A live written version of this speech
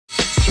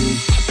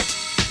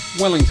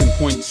Wellington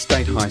Point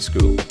State High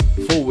School.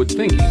 Forward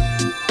thinking,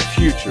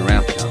 future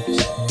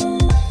outcomes.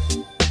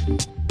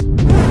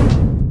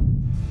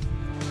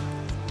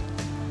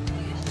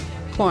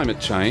 Climate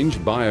change,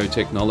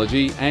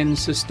 biotechnology and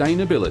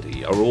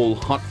sustainability are all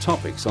hot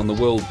topics on the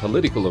world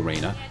political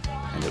arena,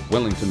 and at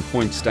Wellington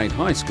Point State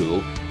High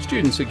School,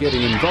 students are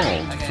getting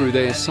involved through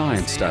their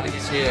science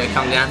studies. You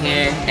come down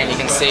here and you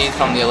can see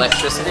from the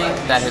electricity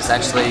that is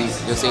actually,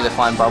 you'll see the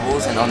fine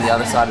bubbles, and on the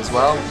other side as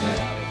well.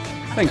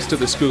 Thanks to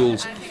the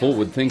school's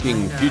Forward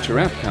Thinking Future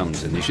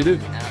Outcomes initiative,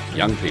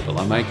 young people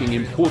are making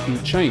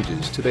important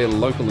changes to their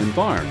local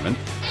environment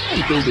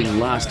and building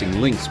lasting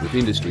links with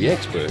industry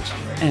experts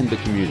and the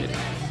community.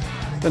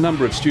 The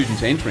number of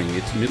students entering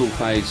its middle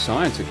phase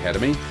science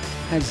academy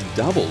has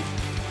doubled,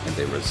 and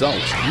their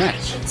results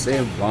match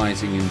their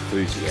rising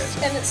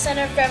enthusiasm. And its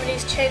centre of gravity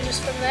changes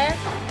from there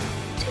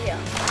to here.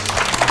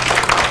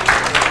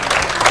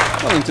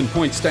 Wellington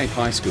Point State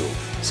High School,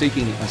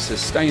 seeking a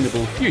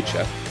sustainable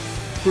future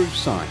through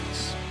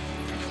science.